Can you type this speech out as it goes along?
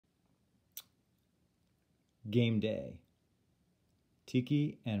Game day.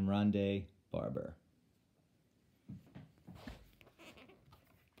 Tiki and Ronde Barber.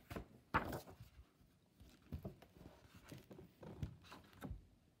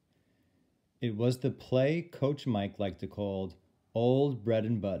 It was the play Coach Mike liked to call old bread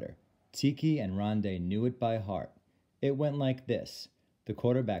and butter. Tiki and Ronde knew it by heart. It went like this. The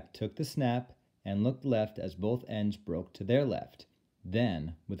quarterback took the snap and looked left as both ends broke to their left.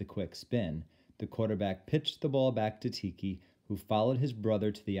 Then, with a quick spin, the quarterback pitched the ball back to Tiki, who followed his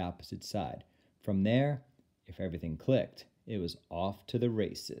brother to the opposite side. From there, if everything clicked, it was off to the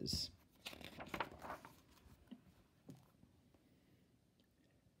races.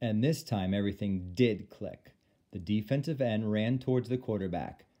 And this time everything did click. The defensive end ran towards the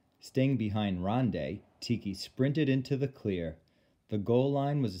quarterback. Staying behind Ronde, Tiki sprinted into the clear. The goal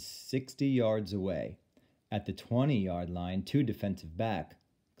line was 60 yards away. At the 20-yard line, two defensive backs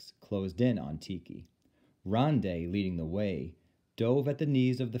closed in on Tiki. Ronde, leading the way, dove at the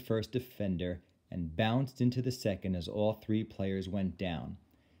knees of the first defender and bounced into the second as all three players went down.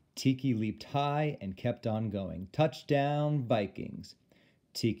 Tiki leaped high and kept on going. Touchdown, Vikings!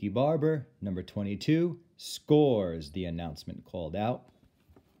 Tiki Barber, number 22, scores, the announcement called out.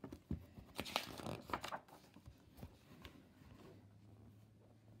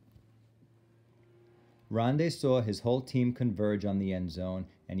 Ronde saw his whole team converge on the end zone,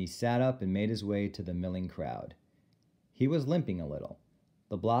 and he sat up and made his way to the milling crowd. He was limping a little.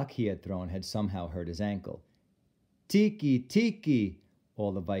 The block he had thrown had somehow hurt his ankle. Tiki, Tiki!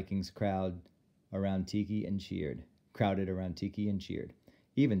 All the Vikings crowded around Tiki and cheered.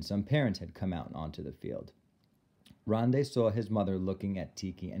 Even some parents had come out onto the field. Ronde saw his mother looking at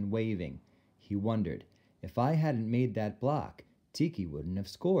Tiki and waving. He wondered, if I hadn't made that block, Tiki wouldn't have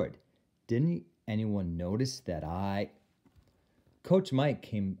scored. Didn't anyone notice that Coach Mike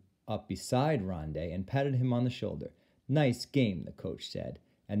came up beside Ronde and patted him on the shoulder. Nice game, the coach said,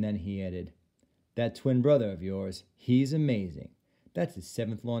 and then he added, that twin brother of yours, he's amazing. That's his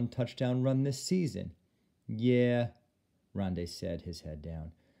 7th long touchdown run this season. Yeah, Ronde said, his head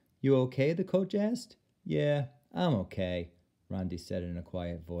down. You okay? The coach asked. Yeah, I'm okay, Ronde said in a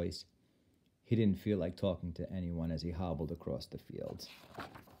quiet voice. He didn't feel like talking to anyone as he hobbled across the fields.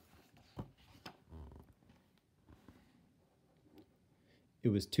 It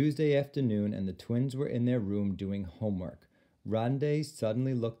was Tuesday afternoon, and the twins were in their room doing homework. Ronde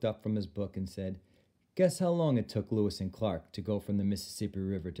suddenly looked up from his book and said, Guess how long it took Lewis and Clark to go from the Mississippi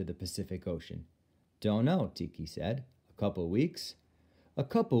River to the Pacific Ocean? Don't know, Tiki said. A couple weeks? A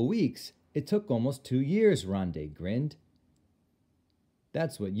couple weeks? It took almost 2 years, Ronde grinned.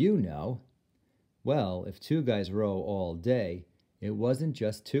 That's what you know. Well, if two guys row all day, it wasn't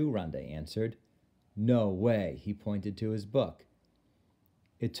just two, Ronde answered. No way, he pointed to his book.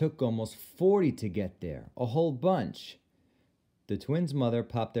 It took almost 40 to get there, a whole bunch. The twins' mother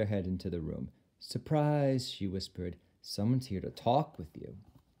popped their head into the room. Surprise, she whispered. Someone's here to talk with you.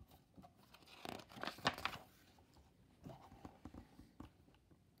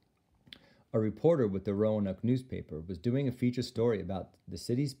 A reporter with the Roanoke newspaper was doing a feature story about the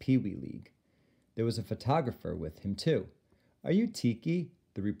city's Pee Wee League. There was a photographer with him, too. Are you Tiki?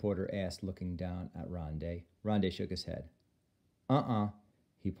 The reporter asked, looking down at Ronde. Ronde shook his head.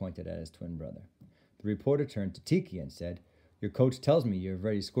 He pointed at his twin brother. The reporter turned to Tiki and said, Your coach tells me you've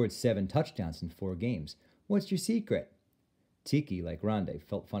already scored 7 touchdowns in 4 games. What's your secret? Tiki, like Ronde,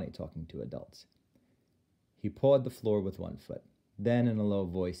 felt funny talking to adults. He pawed the floor with one foot. Then, in a low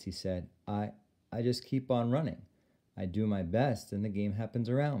voice, he said, I just keep on running. I do my best, and the game happens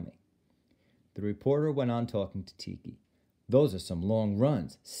around me. The reporter went on talking to Tiki. Those are some long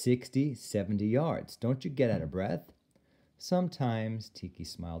runs, 60, 70 yards. Don't you get out of breath? Sometimes, Tiki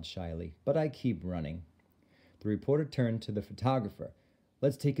smiled shyly, but I keep running. The reporter turned to the photographer.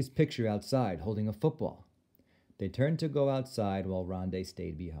 Let's take his picture outside, holding a football. They turned to go outside while Ronde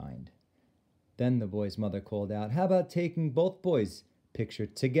stayed behind. Then the boy's mother called out, How about taking both boys' picture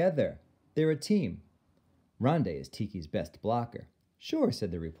together? They're a team. Ronde is Tiki's best blocker. Sure, said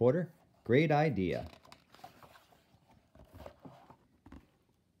the reporter. Great idea.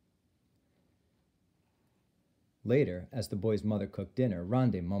 Later, as the boy's mother cooked dinner,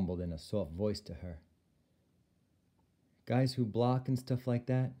 Ronde mumbled in a soft voice to her. Guys who block and stuff like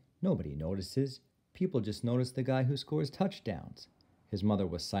that, nobody notices. People just notice the guy who scores touchdowns. His mother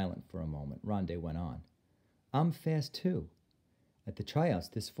was silent for a moment. Ronde went on. I'm fast too. At the tryouts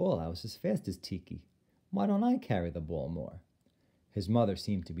this fall, I was as fast as Tiki. Why don't I carry the ball more? His mother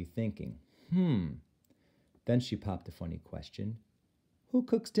seemed to be thinking. Then she popped a funny question. Who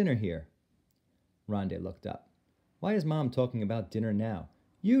cooks dinner here? Ronde looked up. Why is Mom talking about dinner now?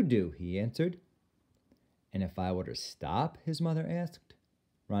 You do, he answered. And if I were to stop? His mother asked.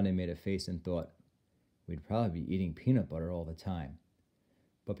 Ronde made a face and thought, we'd probably be eating peanut butter all the time.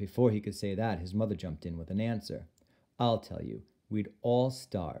 But before he could say that, his mother jumped in with an answer. I'll tell you, we'd all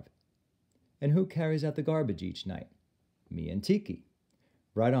starve. And who carries out the garbage each night? Me and Tiki.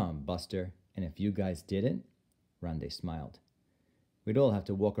 Right on, Buster. And if you guys didn't? Ronde smiled. We'd all have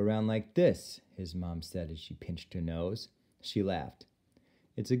to walk around like this, his mom said as she pinched her nose. She laughed.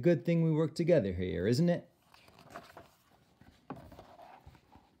 It's a good thing we work together here, isn't it?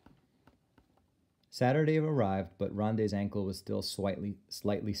 Saturday arrived, but Ronde's ankle was still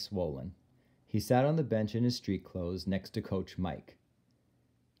slightly swollen. He sat on the bench in his street clothes next to Coach Mike.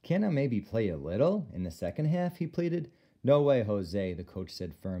 Can't I maybe play a little in the second half, he pleaded. No way, Jose, the coach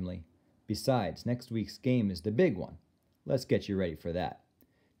said firmly. Besides, next week's game is the big one. Let's get you ready for that.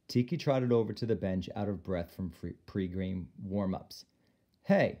 Tiki trotted over to the bench out of breath from pre-game warm-ups.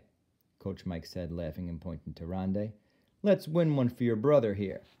 Hey, Coach Mike said, laughing and pointing to Ronde. Let's win one for your brother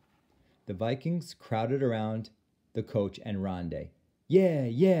here. The Vikings crowded around the coach and Ronde. Yeah,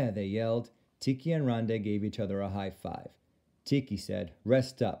 yeah, they yelled. Tiki and Ronde gave each other a high five. Tiki said,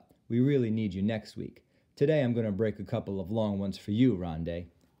 rest up. We really need you next week. Today I'm going to break a couple of long ones for you, Ronde.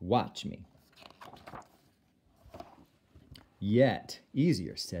 Watch me. Yet,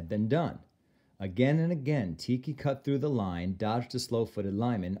 easier said than done. Again and again, Tiki cut through the line, dodged a slow-footed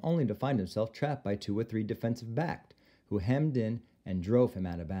lineman, only to find himself trapped by 2 or 3 defensive backs, who hemmed in and drove him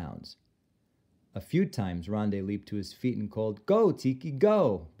out of bounds. A few times, Ronde leaped to his feet and called, Go, Tiki,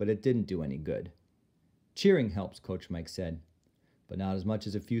 go! But it didn't do any good. Cheering helps, Coach Mike said, but not as much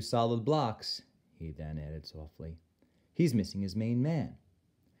as a few solid blocks, he then added softly. He's missing his main man.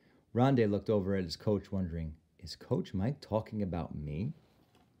 Ronde looked over at his coach, wondering, is Coach Mike talking about me?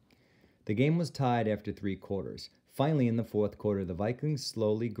 The game was tied after 3 quarters. Finally, in the 4th quarter, the Vikings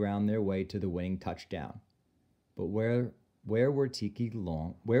slowly ground their way to the winning touchdown. But where were Tiki's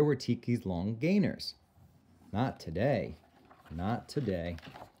long gainers? Not today. Not today.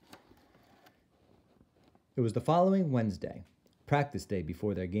 It was the following Wednesday, practice day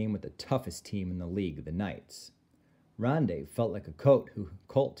before their game with the toughest team in the league, the Knights. Ronde felt like a colt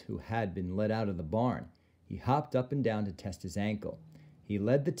who had been let out of the barn. He hopped up and down to test his ankle. He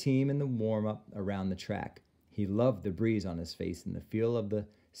led the team in the warm-up around the track. He loved the breeze on his face and the feel of the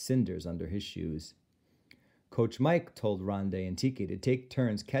cinders under his shoes. Coach Mike told Ronde and Tiki to take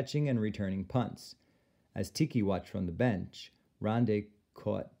turns catching and returning punts. As Tiki watched from the bench, Ronde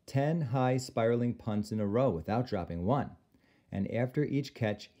caught 10 high spiraling punts in a row without dropping one. And after each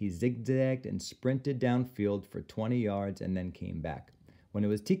catch, he zigzagged and sprinted downfield for 20 yards and then came back. When it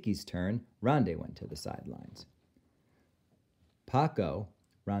was Tiki's turn, Ronde went to the sidelines. Paco,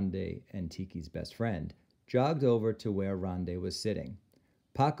 Ronde and Tiki's best friend, jogged over to where Ronde was sitting.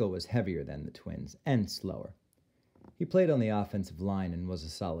 Paco was heavier than the twins and slower. He played on the offensive line and was a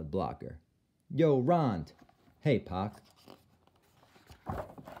solid blocker. Yo, Ronde. Hey, Pac.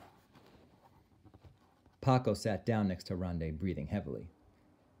 Paco sat down next to Ronde, breathing heavily.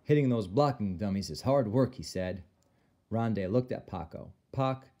 Hitting those blocking dummies is hard work, he said. Ronde looked at Paco.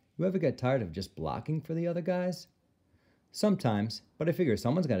 Pac, you ever get tired of just blocking for the other guys? Sometimes, but I figure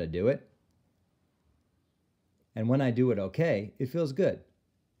someone's got to do it. And when I do it okay, it feels good.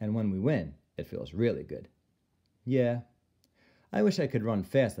 And when we win, it feels really good. Yeah, I wish I could run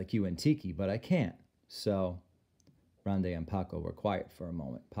fast like you and Tiki, but I can't. So, Ronde and Paco were quiet for a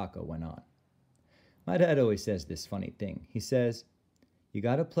moment. Paco went on. My dad always says this funny thing. He says, you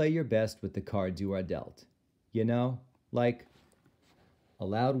got to play your best with the cards you are dealt. You know, like... A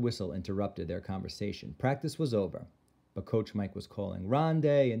loud whistle interrupted their conversation. Practice was over, but Coach Mike was calling, Ronde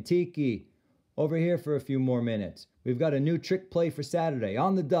and Tiki, over here for a few more minutes. We've got a new trick play for Saturday,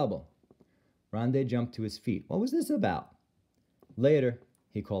 on the double. Ronde jumped to his feet. What was this about? Later,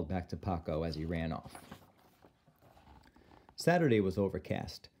 he called back to Paco as he ran off. Saturday was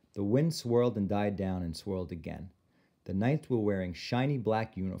overcast. The wind swirled and died down and swirled again. The Knights were wearing shiny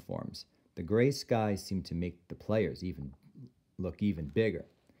black uniforms. The gray skies seemed to make the players look even bigger.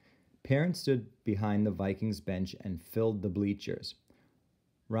 Parents stood behind the Vikings bench and filled the bleachers.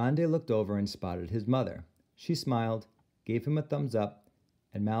 Ronde looked over and spotted his mother. She smiled, gave him a thumbs up,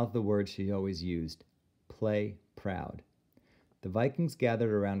 and mouthed the words she always used, play proud. The Vikings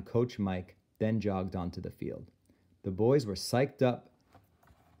gathered around Coach Mike, then jogged onto the field. The boys were psyched up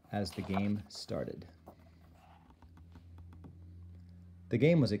as the game started. The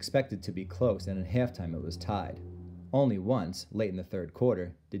game was expected to be close, and at halftime it was tied. Only once, late in the 3rd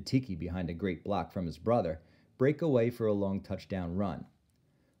quarter, did Tiki, behind a great block from his brother, break away for a long touchdown run.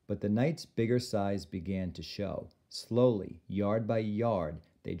 But the Knights' bigger size began to show. Slowly, yard by yard,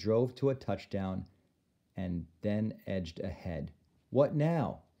 they drove to a touchdown and then edged ahead. What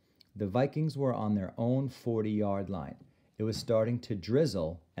now? The Vikings were on their own 40-yard line. It was starting to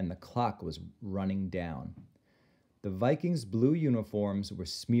drizzle, and the clock was running down. The Vikings' blue uniforms were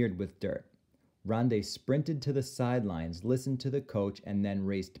smeared with dirt. Ronde sprinted to the sidelines, listened to the coach, and then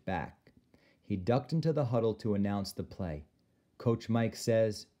raced back. He ducked into the huddle to announce the play. Coach Mike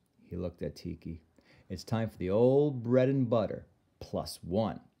says, he looked at Tiki, it's time for the old bread and butter,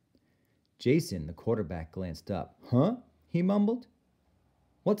 +1. Jason, the quarterback, glanced up. Huh? He mumbled.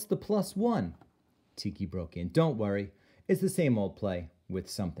 What's the +1? Tiki broke in. Don't worry. It's the same old play, with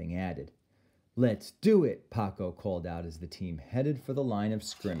something added. Let's do it, Paco called out as the team headed for the line of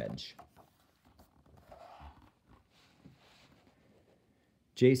scrimmage.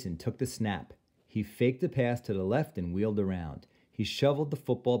 Jason took the snap. He faked a pass to the left and wheeled around. He shoveled the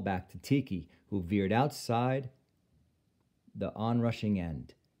football back to Tiki, who veered outside the onrushing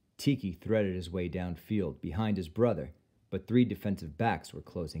end. Tiki threaded his way downfield behind his brother, but 3 defensive backs were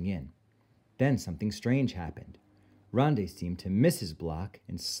closing in. Then something strange happened. Ronde seemed to miss his block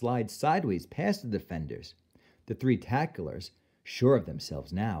and slide sideways past the defenders. The 3 tacklers, sure of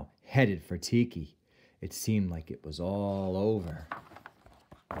themselves now, headed for Tiki. It seemed like it was all over.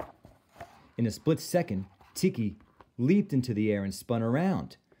 In a split second, Tiki leaped into the air and spun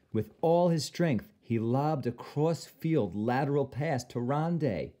around. With all his strength, he lobbed a cross-field lateral pass to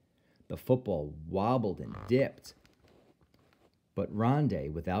Ronde. The football wobbled and dipped. But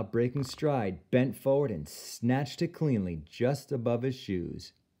Ronde, without breaking stride, bent forward and snatched it cleanly just above his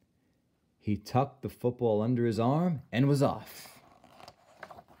shoes. He tucked the football under his arm and was off.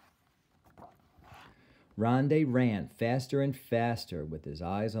 Ronde ran faster and faster with his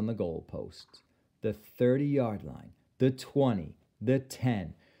eyes on the goalposts. The 30-yard line, the 20, the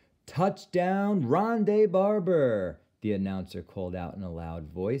 10. Touchdown, Ronde Barber, the announcer called out in a loud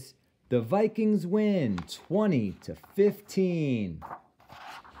voice. The Vikings win, 20-15.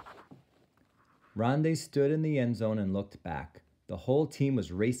 Ronde stood in the end zone and looked back. The whole team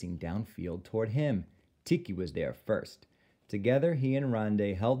was racing downfield toward him. Tiki was there first. Together, he and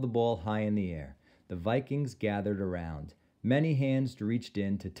Ronde held the ball high in the air. The Vikings gathered around. Many hands reached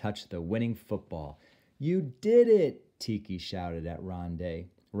in to touch the winning football. You did it, Tiki shouted at Ronde.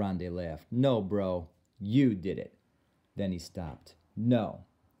 Ronde laughed. No, bro, you did it. Then he stopped. No,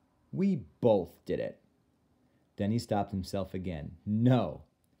 we both did it. Then he stopped himself again. No,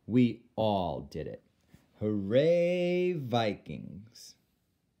 we all did it. Hooray, Vikings!